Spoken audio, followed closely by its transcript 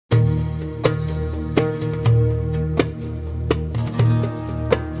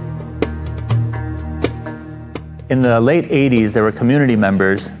In the late 80s, there were community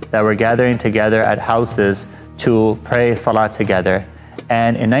members that were gathering together at houses to pray salat together.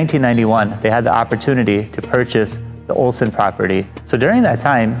 And in 1991, they had the opportunity to purchase the Olsen property. So during that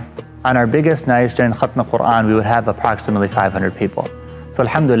time, on our biggest nights during Khatm Quran, we would have approximately 500 people. So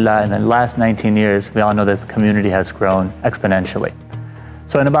alhamdulillah, in the last 19 years, we all know that the community has grown exponentially.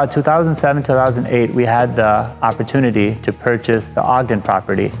 So in about 2007, 2008, we had the opportunity to purchase the Ogden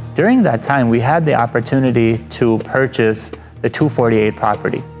property. During that time, we had the opportunity to purchase the 248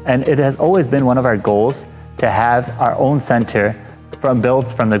 property. And it has always been one of our goals to have our own center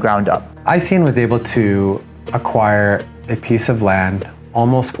built from the ground up. ICN was able to acquire a piece of land,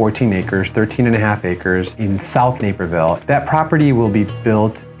 almost 14 acres, 13.5 acres in South Naperville. That property will be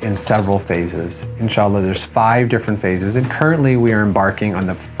built in several phases. Inshallah, there's 5 different phases, and currently we are embarking on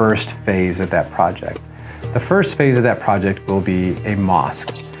the first phase of that project. The first phase of that project will be a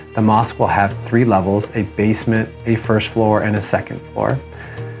mosque. The mosque will have 3 levels, a basement, a first floor, and a second floor.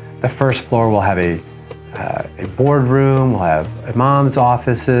 The first floor will have a boardroom, we'll have imams'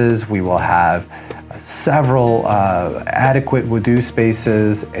 offices, we will have several adequate wudu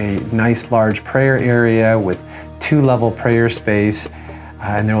spaces, a nice large prayer area with 2-level prayer space,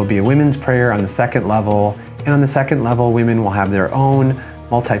 and there will be a women's prayer on the second level. And on the second level, women will have their own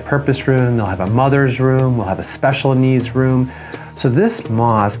multi-purpose room, they'll have a mother's room, we'll have a special needs room. So this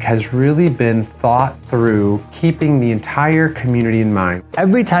mosque has really been thought through, keeping the entire community in mind.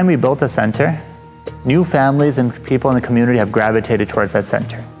 Every time we built a center, new families and people in the community have gravitated towards that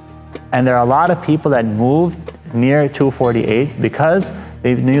center. And there are a lot of people that moved near 248 because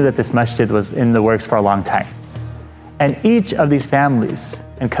they knew that this masjid was in the works for a long time. And each of these families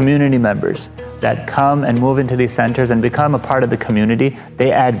and community members that come and move into these centers and become a part of the community,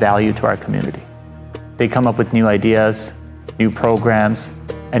 they add value to our community. They come up with new ideas, new programs,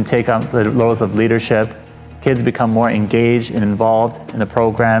 and take on the roles of leadership. Kids become more engaged and involved in the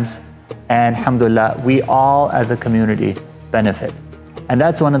programs. And alhamdulillah, we all as a community benefit. And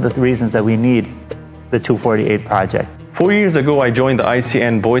that's one of the reasons that we need the 248 project. 4 years ago, I joined the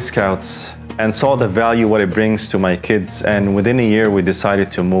ICN Boy Scouts and saw the value what it brings to my kids. And within a year, we decided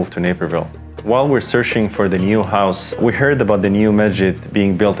to move to Naperville. While we're searching for the new house, we heard about the new masjid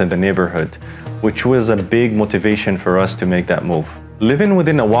being built in the neighborhood, which was a big motivation for us to make that move. Living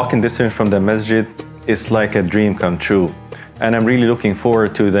within a walking distance from the masjid is like a dream come true. And I'm really looking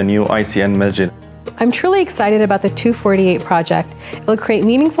forward to the new ICN masjid. I'm truly excited about the 248 project. It will create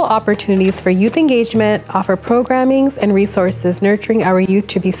meaningful opportunities for youth engagement, offer programmings and resources nurturing our youth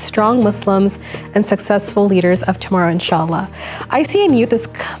to be strong Muslims and successful leaders of tomorrow, inshallah. ICN Youth is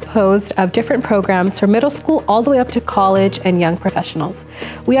composed of different programs from middle school all the way up to college and young professionals.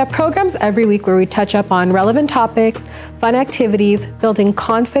 We have programs every week where we touch up on relevant topics, fun activities, building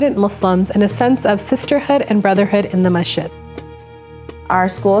confident Muslims, and a sense of sisterhood and brotherhood in the masjid. Our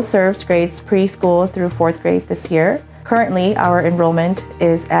school serves grades preschool through 4th grade this year. Currently, our enrollment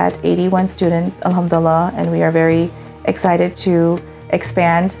is at 81 students, alhamdulillah, and we are very excited to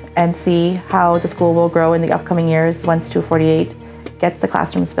expand and see how the school will grow in the upcoming years once 248 gets the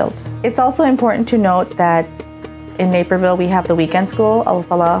classrooms built. It's also important to note that in Naperville, we have the weekend school,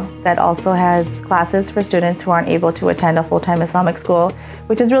 Al-Falah, that also has classes for students who aren't able to attend a full-time Islamic school,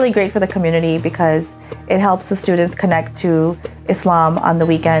 which is really great for the community because it helps the students connect to Islam on the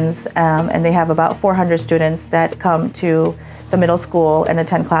weekends, and they have about 400 students that come to the middle school and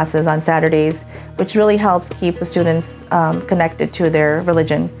attend classes on Saturdays, which really helps keep the students connected to their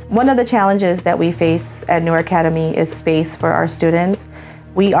religion. One of the challenges that we face at Noor Academy is space for our students.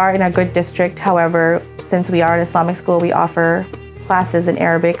 We are in a good district, however, since we are an Islamic school, we offer classes in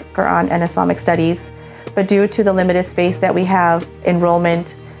Arabic, Quran, and Islamic studies. But due to the limited space that we have,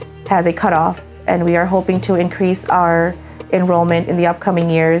 enrollment has a cutoff, and we are hoping to increase our enrollment in the upcoming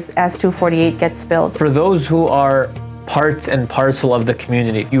years as 248 gets built. For those who are part and parcel of the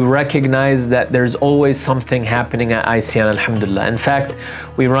community, you recognize that there's always something happening at ICN, alhamdulillah. In fact,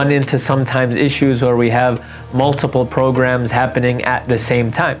 we run into sometimes issues where we have multiple programs happening at the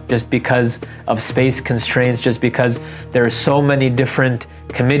same time, just because of space constraints, just because there are so many different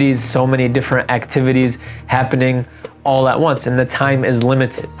committees, so many different activities happening all at once, and the time is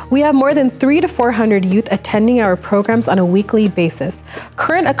limited. We have more than 300 to 400 youth attending our programs on a weekly basis.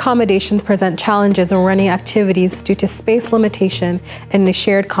 Current accommodations present challenges when running activities due to space limitation and a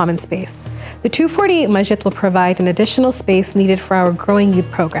shared common space. The 248 Masjid will provide an additional space needed for our growing youth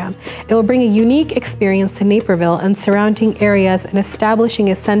program. It will bring a unique experience to Naperville and surrounding areas and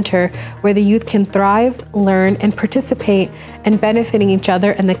establishing a center where the youth can thrive, learn, and participate and benefiting each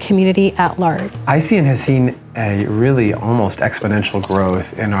other and the community at large. ICN has seen a really almost exponential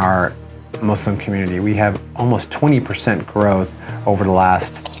growth in our Muslim community. We have almost 20% growth over the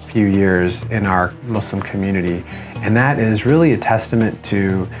last few years in our Muslim community. And that is really a testament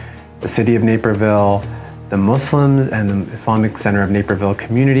to the city of Naperville, the Muslims and the Islamic Center of Naperville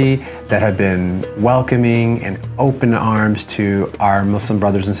community that have been welcoming and open arms to our Muslim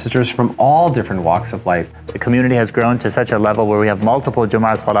brothers and sisters from all different walks of life. The community has grown to such a level where we have multiple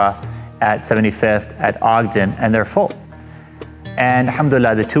Jumu'ah Salah at 75th, at Ogden, and they're full. And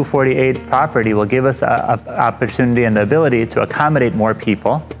alhamdulillah, the 248 property will give us an opportunity and the ability to accommodate more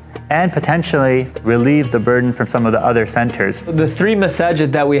people and potentially relieve the burden from some of the other centers. The 3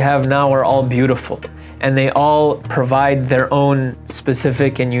 masajid that we have now are all beautiful, and they all provide their own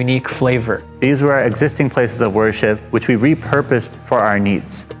specific and unique flavor. These were existing places of worship which we repurposed for our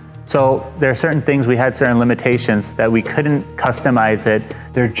needs. So there are certain things, we had certain limitations that we couldn't customize it.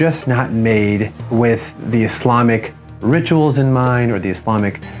 They're just not made with the Islamic rituals in mind or the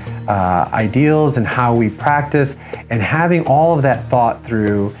Islamic ideals and how we practice, and having all of that thought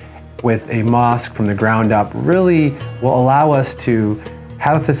through with a mosque from the ground up really will allow us to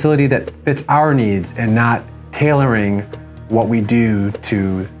have a facility that fits our needs and not tailoring what we do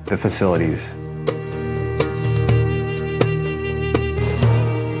to the facilities.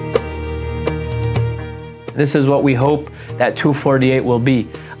 This is what we hope that 248 will be,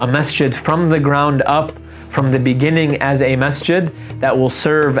 a masjid from the ground up, from the beginning as a masjid that will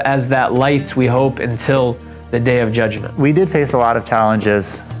serve as that light, we hope, until the Day of Judgment. We did face a lot of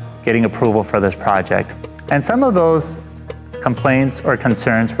challenges getting approval for this project. And some of those complaints or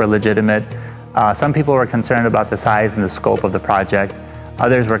concerns were legitimate. Some people were concerned about the size and the scope of the project.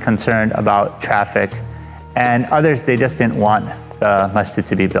 Others were concerned about traffic. And others, they just didn't want the masjid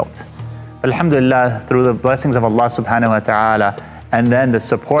to be built. Alhamdulillah, through the blessings of Allah subhanahu wa ta'ala, and then the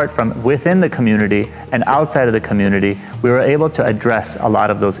support from within the community and outside of the community, we were able to address a lot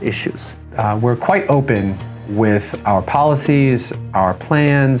of those issues. We're quite open with our policies, our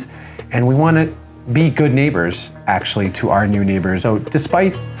plans, and we want to be good neighbors, actually, to our new neighbors. So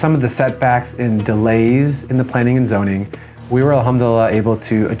despite some of the setbacks and delays in the planning and zoning, we were, alhamdulillah, able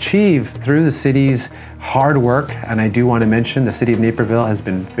to achieve through the city's hard work. And I do want to mention the city of Naperville has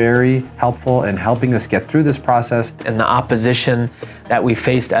been very helpful in helping us get through this process. And the opposition that we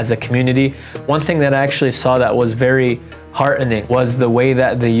faced as a community, one thing that I actually saw that was very heartening was the way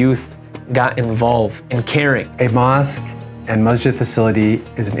that the youth got involved in caring. A mosque and masjid facility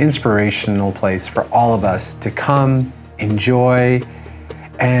is an inspirational place for all of us to come, enjoy,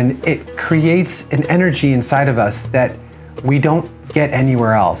 and it creates an energy inside of us that we don't get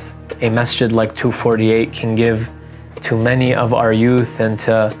anywhere else. A masjid like 248 can give to many of our youth and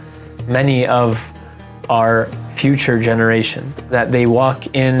to many of our future generation, that they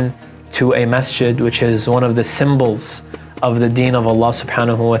walk in to a masjid which is one of the symbols of the deen of Allah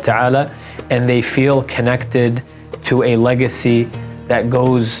subhanahu wa ta'ala, and they feel connected to a legacy that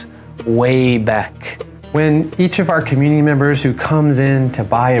goes way back. When each of our community members who comes in to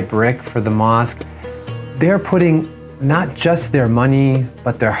buy a brick for the mosque, they're putting not just their money,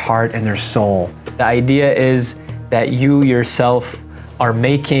 but their heart and their soul. The idea is that you yourself are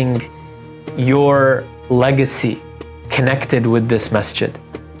making your legacy connected with this masjid.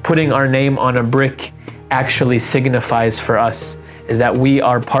 Putting our name on a brick actually signifies for us is that we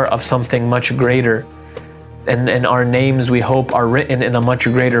are part of something much greater, and our names, we hope, are written in a much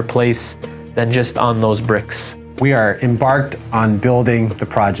greater place than just on those bricks. We are embarked on building the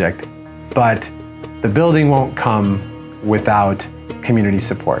project, but the building won't come without community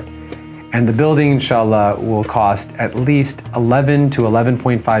support. And the building, inshallah, will cost at least $11 to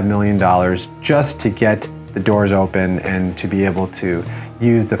 $11.5 million just to get the doors open and to be able to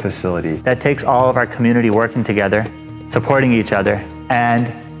use the facility. That takes all of our community working together, supporting each other,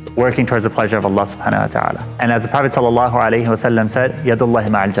 and working towards the pleasure of Allah subhanahu wa ta'ala. And as the Prophet sallallahu alaihi wasallam said, Yadullahi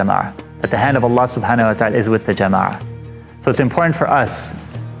ma'al jama'ah, that the hand of Allah subhanahu wa ta'ala is with the jama'ah. So it's important for us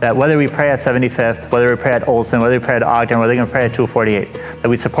that whether we pray at 75th, whether we pray at Olson, whether we pray at Ogden, whether we pray at 248, that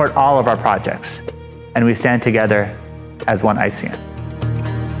we support all of our projects and we stand together as one ICN.